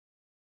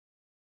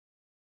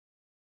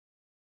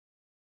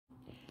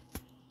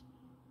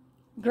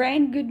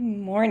Grand good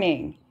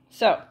morning.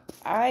 So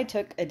I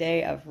took a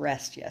day of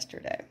rest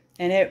yesterday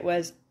and it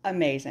was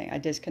amazing. I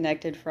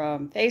disconnected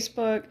from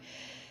Facebook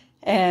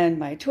and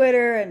my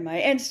Twitter and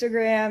my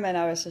Instagram, and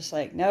I was just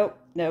like, nope,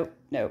 nope,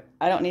 nope.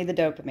 I don't need the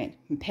dopamine.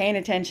 I'm paying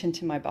attention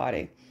to my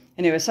body.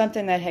 And it was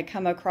something that had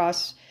come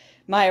across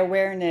my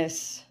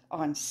awareness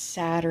on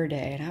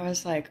Saturday. And I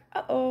was like,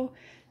 uh-oh.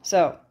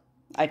 So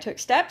I took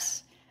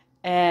steps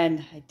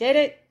and I did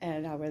it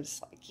and I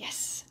was like,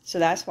 yes. So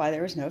that's why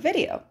there was no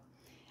video.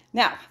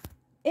 Now,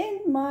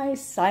 in my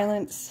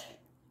silence,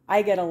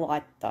 I get a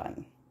lot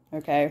done,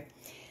 okay?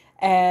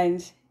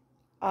 And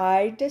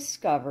I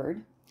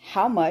discovered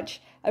how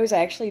much I was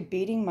actually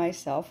beating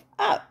myself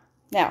up.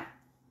 Now,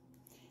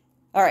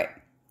 all right,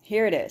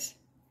 here it is.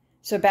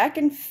 So back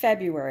in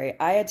February,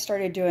 I had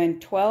started doing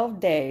 12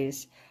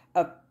 days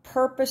of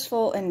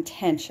purposeful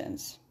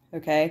intentions,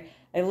 okay?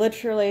 I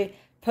literally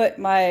put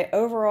my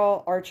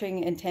overall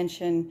arching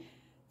intention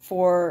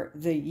for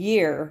the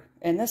year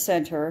in the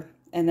center,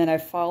 and then I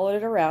followed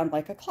it around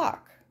like a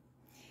clock.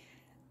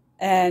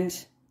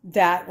 And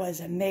that was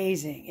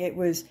amazing. It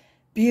was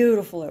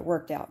beautiful. It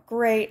worked out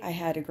great. I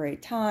had a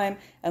great time.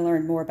 I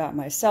learned more about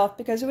myself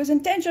because it was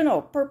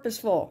intentional,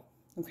 purposeful,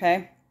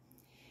 okay?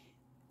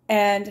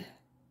 And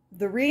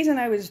the reason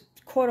I was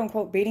quote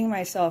unquote beating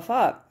myself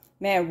up,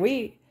 man,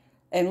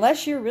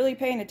 unless you're really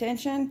paying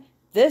attention,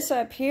 this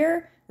up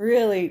here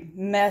really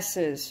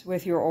messes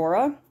with your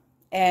aura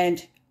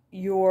and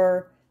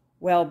your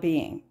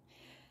well-being.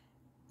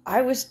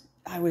 I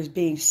was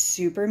being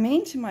super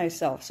mean to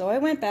myself. So I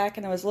went back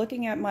and I was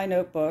looking at my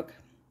notebook,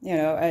 you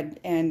know,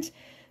 and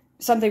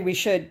something we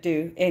should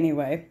do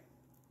anyway.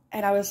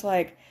 And I was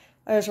like,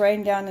 I was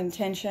writing down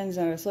intentions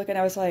and I was looking,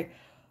 I was like,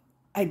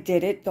 I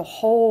did it the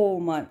whole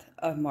month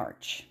of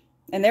March.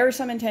 And there were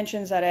some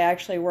intentions that I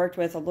actually worked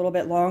with a little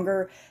bit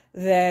longer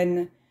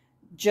than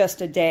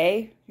just a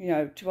day, you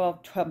know,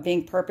 12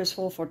 being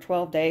purposeful for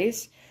 12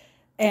 days.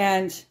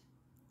 And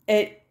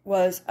it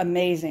was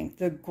amazing,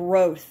 the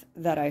growth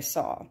that I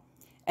saw.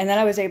 And then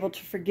I was able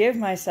to forgive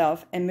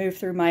myself and move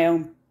through my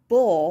own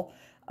bull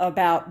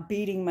about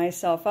beating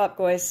myself up,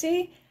 going,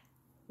 see,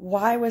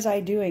 why was I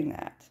doing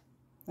that?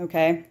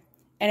 Okay?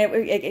 And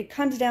it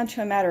comes down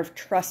to a matter of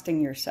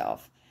trusting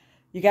yourself.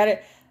 You got to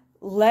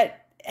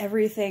let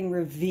everything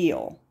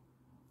reveal.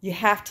 You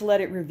have to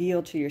let it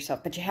reveal to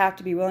yourself, but you have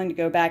to be willing to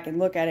go back and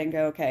look at it and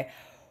go, okay,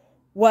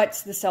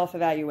 what's the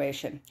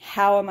self-evaluation?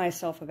 How am I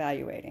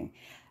self-evaluating?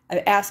 I'm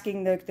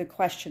asking the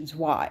questions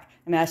why.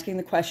 I'm asking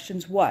the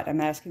questions what.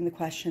 I'm asking the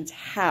questions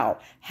how.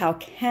 How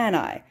can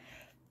I?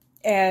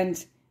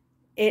 And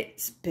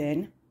it's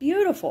been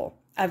beautiful.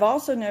 I've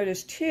also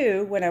noticed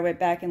too, when I went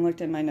back and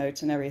looked at my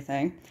notes and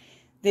everything,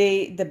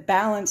 the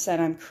balance that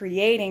I'm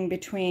creating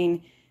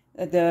between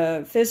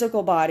the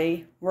physical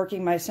body,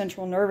 working my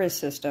central nervous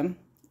system,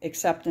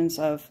 acceptance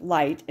of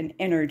light and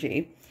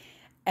energy,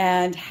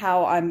 and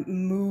how I'm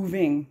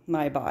moving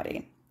my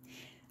body.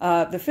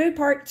 The food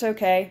part's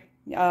okay.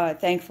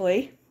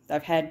 Thankfully,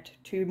 I've had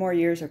 2 more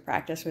years of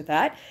practice with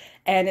that,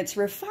 and it's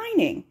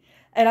refining.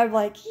 And I'm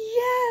like,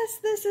 yes,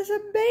 this is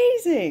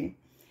amazing.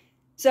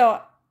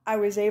 So I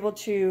was able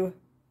to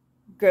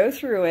go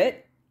through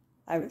it.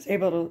 I was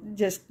able to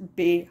just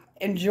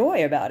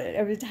enjoy about it.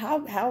 I mean,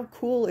 how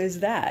cool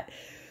is that?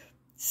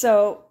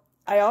 So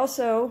I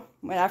also,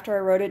 after I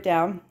wrote it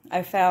down,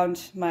 I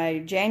found my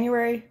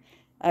January.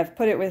 I've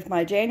put it with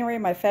my January,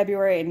 my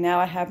February, and now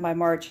I have my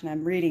March, and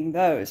I'm reading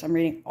those. I'm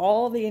reading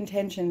all the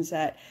intentions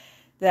that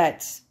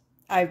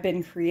I've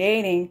been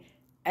creating,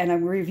 and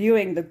I'm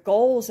reviewing the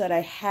goals that I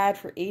had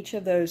for each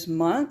of those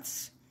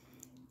months.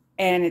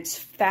 And it's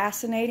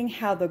fascinating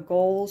how the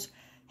goals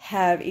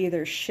have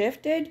either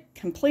shifted,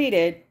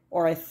 completed,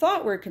 or I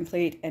thought were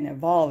complete and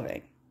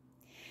evolving.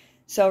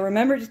 So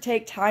remember to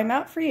take time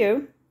out for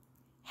you.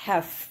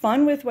 Have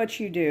fun with what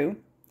you do.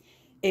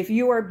 If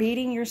you are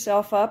beating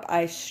yourself up,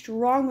 I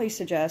strongly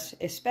suggest,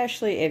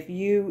 especially if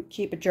you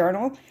keep a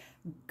journal,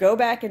 go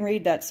back and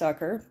read that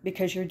sucker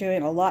because you're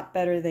doing a lot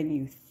better than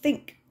you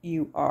think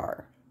you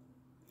are.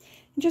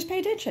 And just pay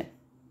attention.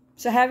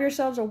 So have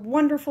yourselves a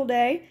wonderful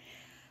day.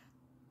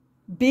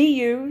 Be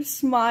you,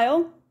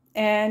 smile,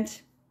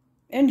 and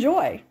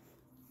enjoy.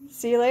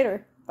 See you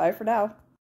later. Bye for now.